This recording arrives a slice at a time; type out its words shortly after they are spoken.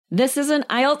This is an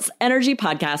IELTS Energy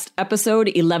Podcast, episode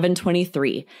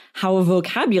 1123, How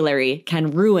Vocabulary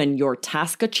Can Ruin Your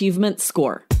Task Achievement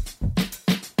Score.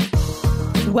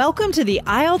 Welcome to the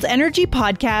IELTS Energy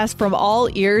Podcast from All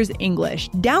Ears English,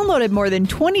 downloaded more than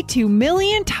 22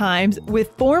 million times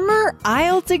with former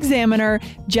IELTS examiner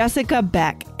Jessica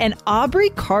Beck and Aubrey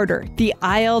Carter, the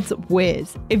IELTS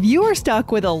whiz. If you are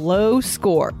stuck with a low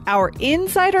score, our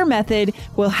Insider Method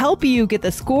will help you get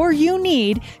the score you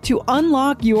need to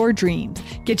unlock your dreams.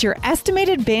 Get your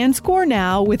estimated band score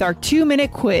now with our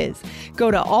 2-minute quiz.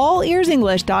 Go to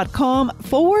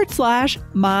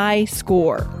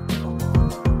allearsenglish.com/myscore.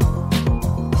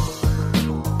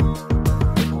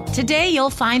 Today, you'll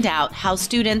find out how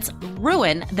students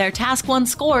ruin their Task 1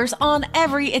 scores on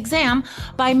every exam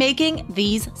by making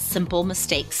these simple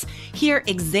mistakes. Hear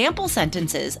example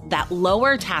sentences that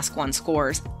lower Task 1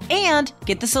 scores and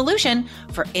get the solution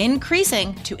for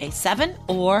increasing to a 7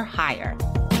 or higher.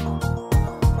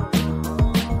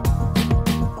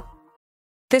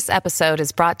 This episode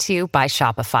is brought to you by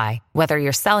Shopify. Whether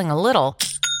you're selling a little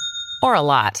or a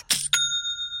lot,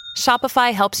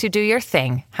 Shopify helps you do your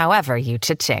thing, however you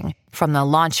cha-ching. From the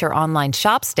launch your online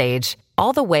shop stage,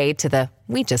 all the way to the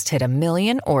we just hit 1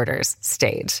 million orders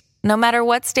stage. No matter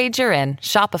what stage you're in,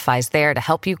 Shopify's there to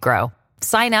help you grow.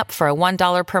 Sign up for a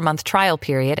 $1 per month trial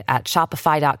period at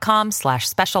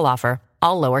shopify.com/special offer,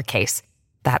 all lowercase.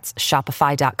 That's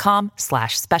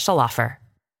shopify.com/special offer.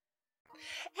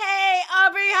 Hey,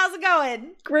 Aubrey, how's it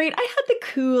going? Great. I had the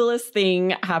coolest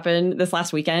thing happen this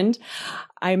last weekend.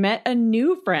 I met a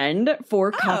new friend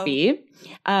for coffee.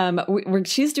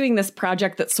 She's doing this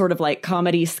project that's sort of like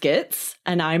comedy skits,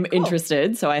 and I'm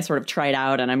interested. So I sort of tried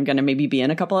out, and I'm going to maybe be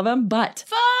in a couple of them. But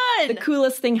Fun! The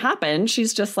coolest thing happened.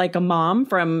 She's just like a mom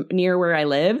from near where I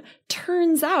live.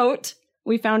 Turns out,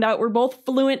 we found out we're both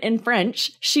fluent in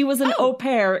French. She was an au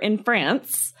pair in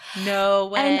France. No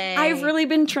way. And I've really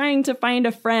been trying to find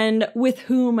a friend with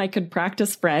whom I could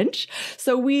practice French.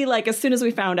 So we, as soon as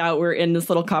we found out, we're in this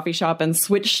little coffee shop and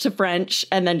switched to French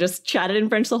and then just chatted in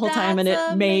French the whole time. And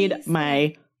it made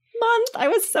my month. I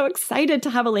was so excited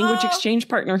to have a language exchange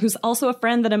partner who's also a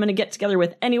friend that I'm going to get together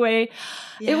with anyway.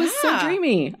 Yeah. It was so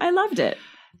dreamy. I loved it.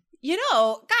 You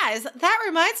know, guys, that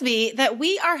reminds me that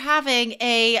we are having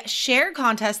a share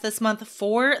contest this month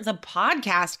for the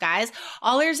podcast, guys.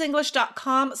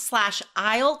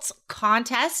 allearsenglish.com/IELTS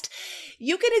contest.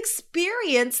 You can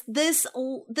experience this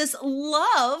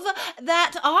love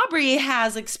that Aubrey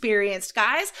has experienced,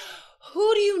 guys.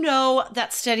 Who do you know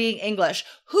that's studying English?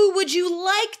 Who would you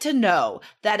like to know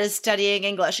that is studying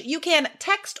English? You can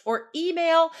text or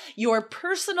email your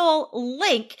personal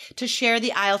link to share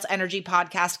the IELTS Energy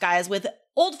Podcast, guys, with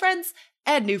old friends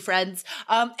and new friends.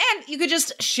 And you could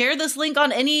just share this link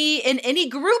in any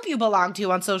group you belong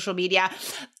to on social media.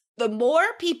 The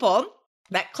more people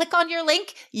that click on your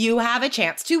link, you have a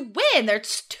chance to win.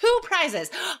 There's 2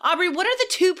 prizes. Aubrey, what are the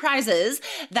 2 prizes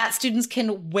that students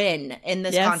can win in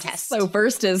this contest? So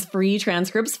first is free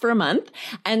transcripts for a month.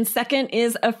 And second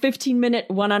is a 15-minute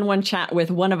one-on-one chat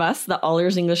with one of us, the All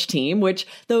Ears English team, which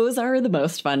those are the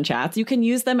most fun chats. You can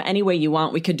use them any way you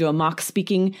want. We could do a mock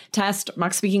speaking test,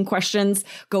 mock speaking questions,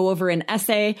 go over an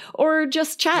essay, or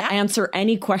just chat, answer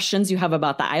any questions you have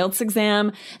about the IELTS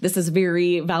exam. This is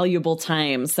very valuable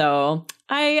time. So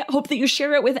I hope that you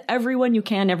share it with everyone you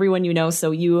can, everyone you know,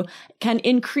 so you can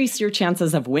increase your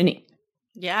chances of winning.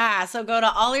 Yeah, so go to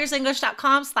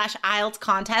allearsenglish.com/IELTS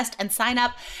contest and sign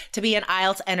up to be an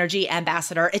IELTS Energy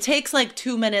Ambassador. It takes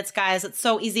 2 minutes, guys. It's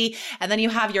so easy. And then you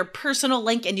have your personal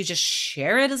link and you just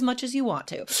share it as much as you want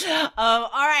to. All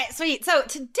right, sweet. So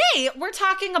today we're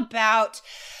talking about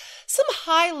some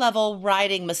high-level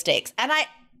writing mistakes. And I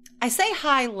say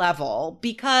high level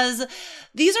because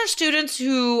these are students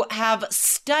who have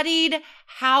studied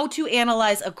how to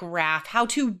analyze a graph, how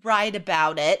to write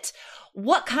about it,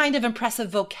 what kind of impressive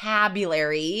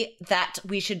vocabulary that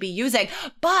we should be using,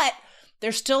 but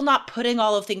they're still not putting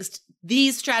all of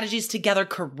these strategies together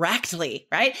correctly,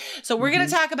 right? So we're going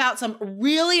to talk about some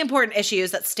really important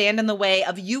issues that stand in the way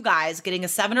of you guys getting a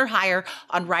 7 or higher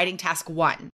on writing Task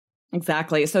 1.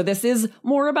 Exactly. So this is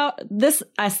more about this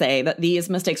essay that these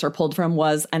mistakes are pulled from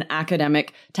was an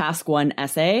academic Task 1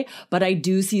 essay, but I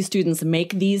do see students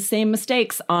make these same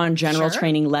mistakes on general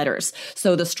training letters.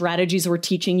 So the strategies we're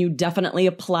teaching you definitely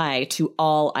apply to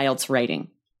all IELTS writing.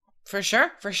 For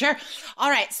sure. All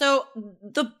right. So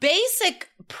the basic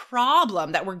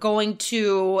problem that we're going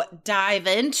to dive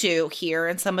into here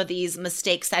in some of these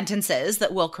mistake sentences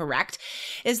that we'll correct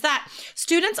is that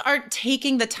students aren't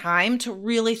taking the time to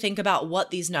really think about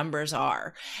what these numbers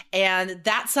are. And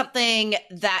that's something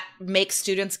that makes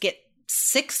students get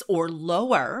 6 or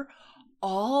lower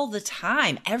all the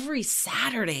time, every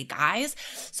Saturday, guys.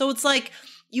 So it's like,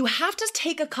 you have to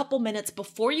take a couple minutes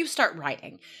before you start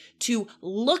writing to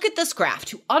look at this graph,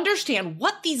 to understand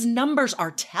what these numbers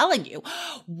are telling you.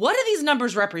 What do these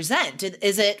numbers represent?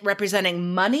 Is it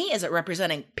representing money? Is it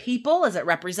representing people? Is it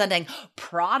representing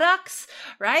products,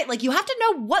 right? Like, you have to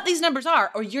know what these numbers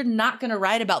are, or you're not going to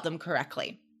write about them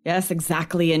correctly. Yes,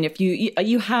 exactly. And if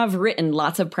you have written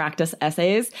lots of practice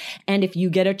essays, and if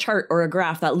you get a chart or a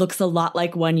graph that looks a lot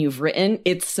like one you've written,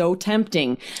 it's so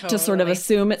tempting to sort of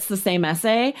assume it's the same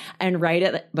essay and write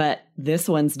it. But this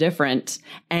one's different.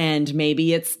 And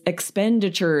maybe it's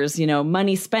expenditures,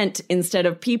 money spent instead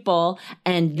of people.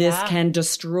 And this can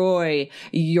destroy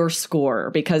your score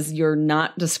because you're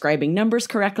not describing numbers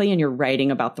correctly and you're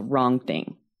writing about the wrong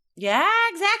thing. Yeah,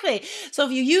 exactly. So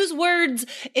if you use words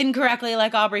incorrectly,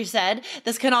 like Aubrey said,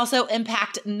 this can also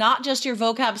impact not just your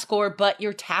vocab score, but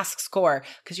your task score,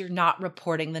 because you're not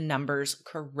reporting the numbers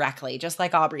correctly, just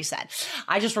like Aubrey said.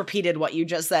 I just repeated what you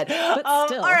just said. But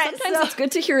still, all right, sometimes it's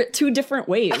good to hear it two different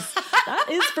ways. That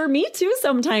is for me too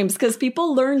sometimes, because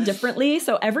people learn differently.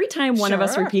 So every time one of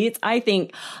us repeats, I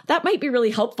think that might be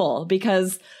really helpful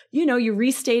because you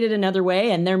restate it another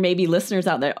way, and there may be listeners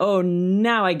out there, oh,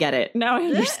 now I get it. Now I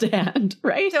understand,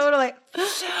 right? Totally.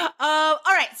 All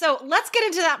right, so let's get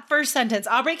into that first sentence.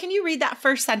 Aubrey, can you read that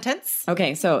first sentence?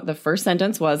 Okay, so the first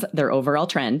sentence was their overall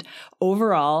trend.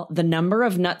 Overall, the number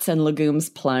of nuts and legumes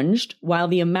plunged, while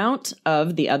the amount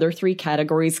of the other three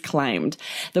categories climbed.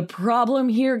 The problem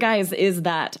here, guys, is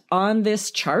that on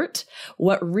this chart,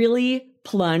 what really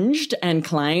plunged and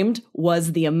climbed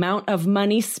was the amount of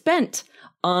money spent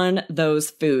on those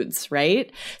foods,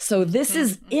 right? So this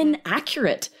is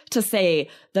inaccurate to say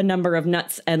the number of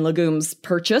nuts and legumes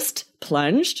purchased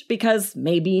plunged, because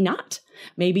maybe not.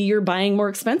 Maybe you're buying more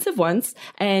expensive ones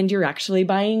and you're actually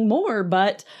buying more,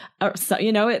 but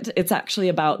it's actually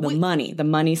about the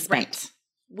money spent. Right.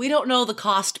 We don't know the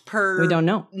cost per we don't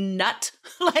know. nut.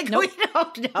 We don't know. We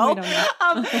don't know.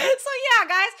 So yeah,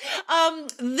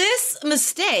 guys, this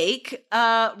mistake,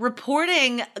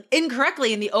 reporting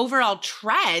incorrectly in the overall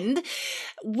trend,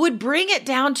 would bring it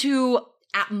down to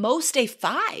at most a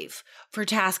 5 for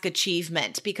task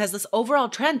achievement, because this overall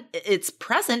trend, it's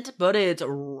present, but it's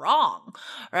wrong,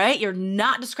 right? You're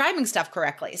not describing stuff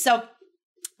correctly. So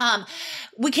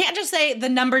we can't just say the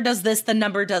number does this, the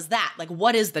number does that. Like,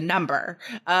 what is the number?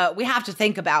 We have to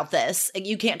think about this.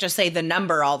 You can't just say the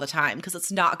number all the time, because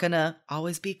it's not going to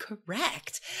always be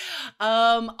correct.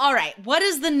 All right. What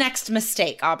is the next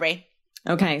mistake, Aubrey?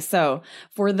 Okay, so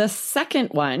for the second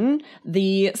one,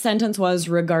 the sentence was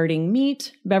regarding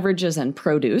meat, beverages, and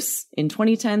produce. In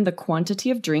 2010, the quantity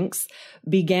of drinks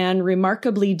began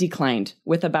remarkably declined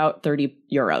with about 30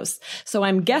 euros. So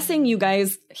I'm guessing you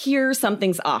guys hear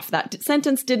something's off. That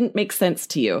sentence didn't make sense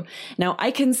to you. Now,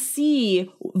 I can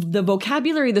see the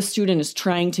vocabulary the student is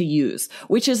trying to use,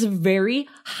 which is a very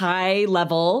high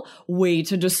level way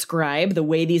to describe the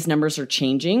way these numbers are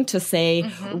changing, to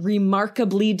say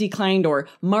remarkably declined or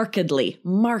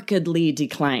markedly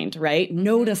declined, right?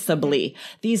 Noticeably.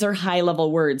 These are high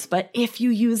level words, but if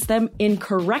you use them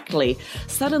incorrectly,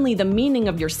 suddenly the meaning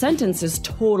of your sentence is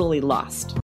totally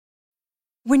lost.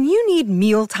 When you need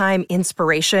mealtime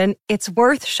inspiration, it's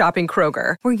worth shopping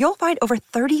Kroger, where you'll find over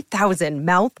 30,000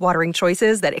 mouth-watering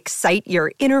choices that excite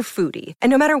your inner foodie. And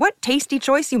no matter what tasty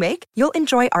choice you make, you'll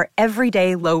enjoy our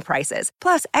everyday low prices,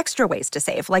 plus extra ways to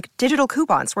save, like digital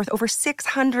coupons worth over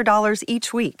 $600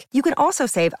 each week. You can also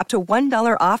save up to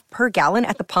 $1 off per gallon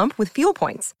at the pump with fuel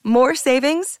points. More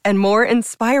savings and more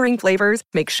inspiring flavors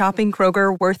make shopping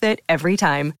Kroger worth it every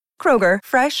time. Kroger,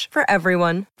 fresh for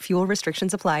everyone. Fuel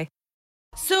restrictions apply.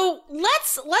 So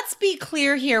let's be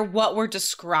clear here what we're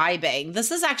describing.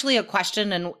 This is actually a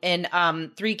question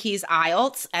in 3 Keys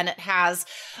IELTS, and it has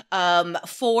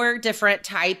 4 different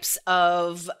types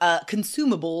of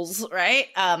consumables, right?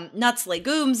 Nuts,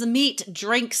 legumes, meat,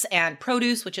 drinks, and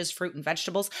produce, which is fruit and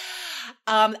vegetables.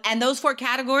 And those 4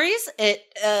 categories,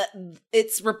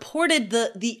 it's reported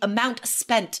the amount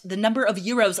spent, the number of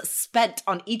euros spent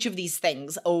on each of these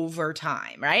things over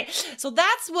time, right? So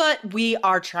that's what we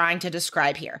are trying to describe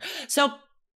here. So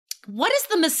what is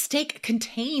the mistake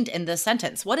contained in this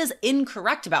sentence? What is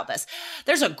incorrect about this?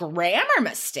 There's a grammar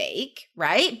mistake,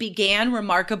 right? Began,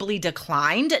 remarkably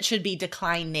declined. It should be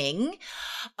declining.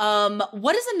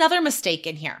 What is another mistake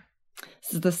in here?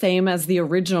 This is the same as the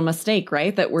original mistake,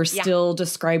 right? That we're still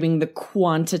describing the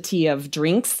quantity of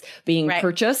drinks being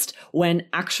purchased, when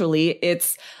actually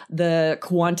it's the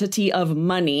quantity of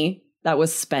money that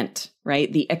was spent,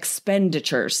 right? The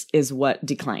expenditures is what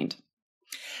declined.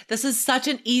 This is such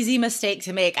an easy mistake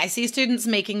to make. I see students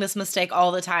making this mistake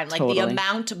all the time, like the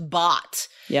amount bought.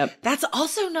 Yep. That's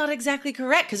also not exactly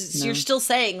correct because you're still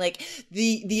saying like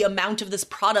the amount of this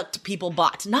product people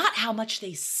bought, not how much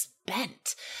they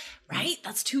spent. Right?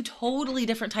 That's two totally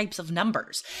different types of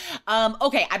numbers.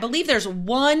 Okay, I believe there's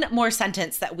one more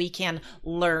sentence that we can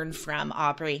learn from,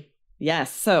 Aubrey.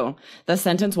 Yes. So the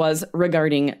sentence was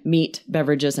regarding meat,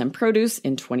 beverages, and produce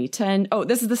in 2010. Oh,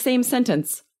 this is the same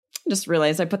sentence. Just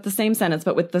realized I put the same sentence,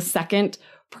 but with the second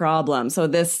problem. So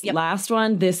this last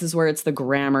one, this is where it's the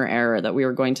grammar error that we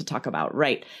were going to talk about,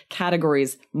 right?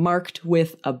 Categories marked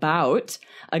with about.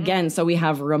 Again, so we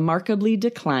have remarkably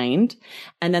declined.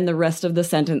 And then the rest of the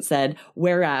sentence said,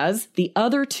 whereas the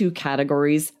other two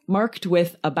categories marked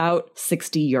with about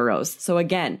 60 euros. So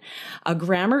again, a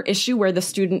grammar issue where the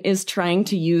student is trying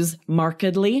to use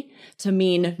markedly to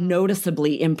mean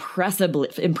noticeably,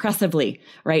 impressively,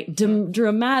 right?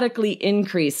 Dramatically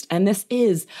increased. And this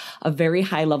is a very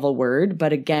high level word,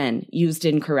 but again, used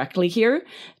incorrectly here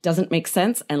doesn't make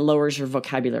sense and lowers your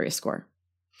vocabulary score.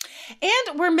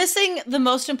 And we're missing the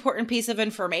most important piece of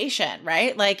information,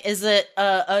 right? Like, is it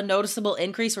a noticeable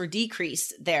increase or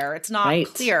decrease there? It's not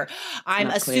clear. I'm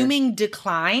assuming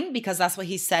decline because that's what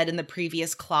he said in the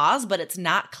previous clause, but it's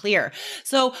not clear.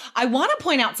 So I want to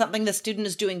point out something the student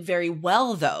is doing very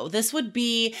well, though. This would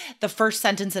be the first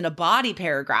sentence in a body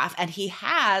paragraph, and he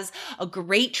has a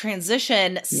great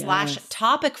transition /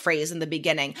 topic phrase in the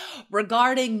beginning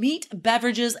regarding meat,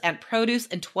 beverages, and produce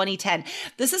in 2010.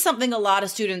 This is something a lot of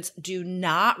students do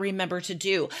not remember to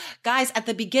do. Guys, at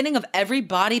the beginning of every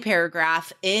body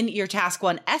paragraph in your Task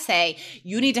 1 essay,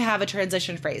 you need to have a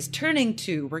transition phrase, turning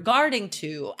to, regarding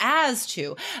to, as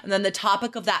to, and then the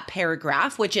topic of that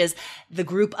paragraph, which is the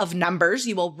group of numbers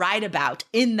you will write about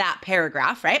in that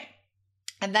paragraph, right?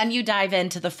 And then you dive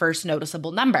into the first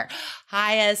noticeable number,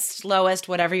 highest, lowest,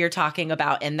 whatever you're talking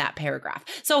about in that paragraph.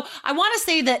 So I want to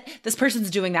say that this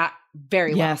person's doing that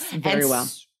very well. Yes, very well.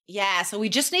 Yeah, so we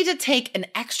just need to take an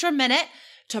extra minute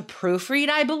to proofread,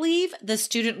 I believe. The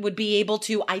student would be able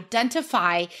to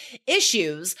identify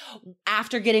issues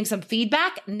after getting some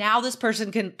feedback. Now this person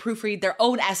can proofread their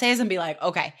own essays and be like,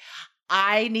 okay,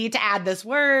 I need to add this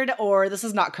word or this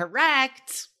is not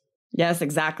correct. Yes,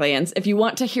 exactly. And if you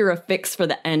want to hear a fix for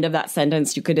the end of that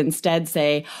sentence, you could instead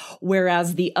say,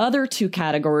 whereas the other two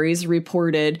categories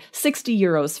reported 60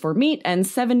 euros for meat and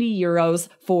 70 euros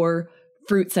for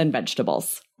fruits and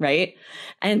vegetables, right?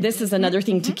 And this is another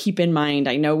thing to keep in mind.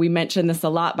 I know we mention this a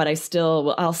lot, but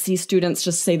I'll see students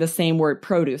just say the same word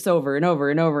produce over and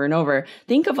over and over and over.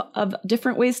 Think of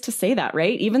different ways to say that,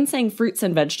 right? Even saying fruits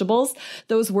and vegetables,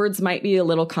 those words might be a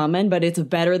little common, but it's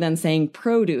better than saying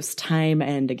produce time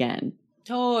and again.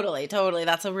 Totally.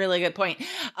 That's a really good point.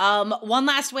 One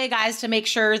last way, guys, to make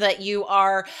sure that you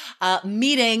are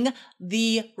meeting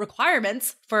the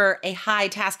requirements for a high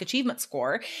task achievement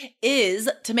score is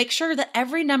to make sure that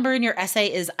every number in your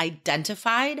essay is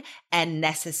identified and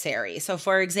necessary. So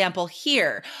for example,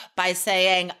 here, by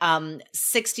saying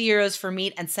 60 euros for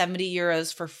meat and 70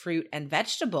 euros for fruit and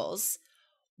vegetables,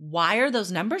 why are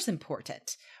those numbers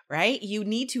important? Right? You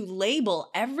need to label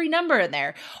every number in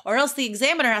there, or else the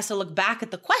examiner has to look back at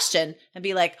the question and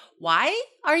be like, why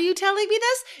are you telling me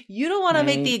this? You don't want to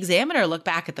make the examiner look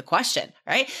back at the question,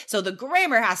 right? So the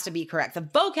grammar has to be correct. The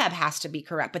vocab has to be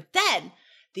correct, but then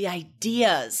the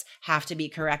ideas have to be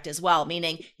correct as well,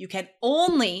 meaning you can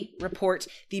only report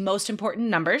the most important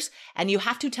numbers and you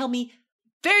have to tell me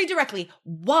very directly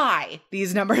why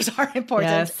these numbers are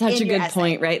important. Yeah, such a good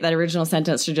point, right? That original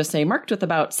sentence should just say marked with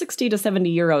about 60 to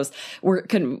 70 euros.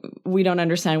 We don't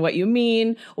understand what you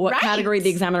mean, what category. The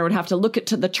examiner would have to look at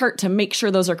the chart to make sure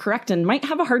those are correct and might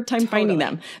have a hard time finding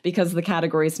them because the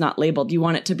category is not labeled. You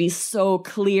want it to be so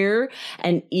clear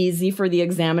and easy for the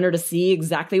examiner to see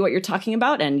exactly what you're talking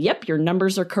about. And yep, your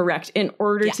numbers are correct in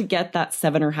order to get that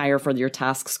 7 or higher for your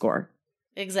task score.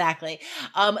 Exactly.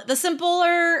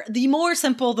 The more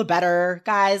simple, the better,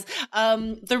 guys.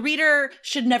 The reader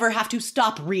should never have to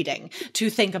stop reading to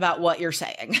think about what you're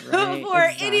saying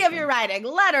for any of your writing.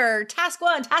 Letter, task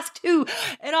 1, task 2.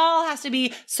 It all has to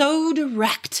be so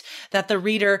direct that the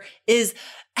reader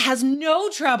has no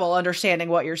trouble understanding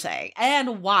what you're saying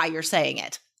and why you're saying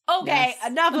it. Okay,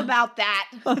 enough about that.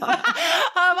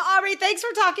 Aubrey, thanks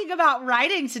for talking about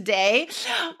writing today.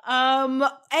 And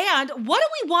what do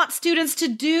we want students to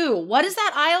do? What is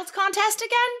that IELTS contest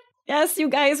again? Yes, you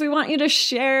guys, we want you to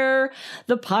share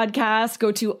the podcast.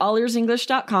 Go to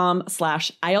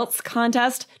allearsenglish.com/IELTS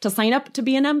contest to sign up to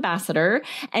be an ambassador,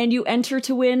 and you enter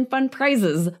to win fun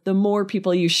prizes the more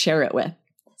people you share it with.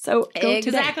 So go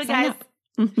exactly, today.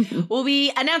 Guys. We'll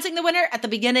be announcing the winner at the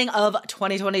beginning of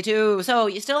 2022. So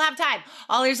you still have time.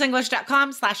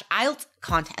 allearsenglish.com/IELTS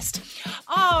contest.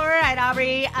 All right,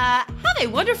 Aubrey. Have a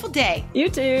wonderful day. You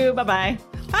too. Bye-bye.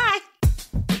 Bye.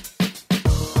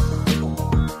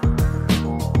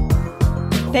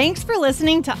 Thanks for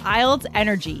listening to IELTS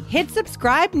Energy. Hit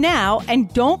subscribe now and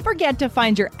don't forget to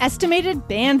find your estimated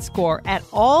band score at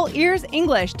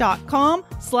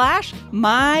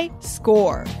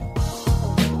allearsenglish.com/myscore.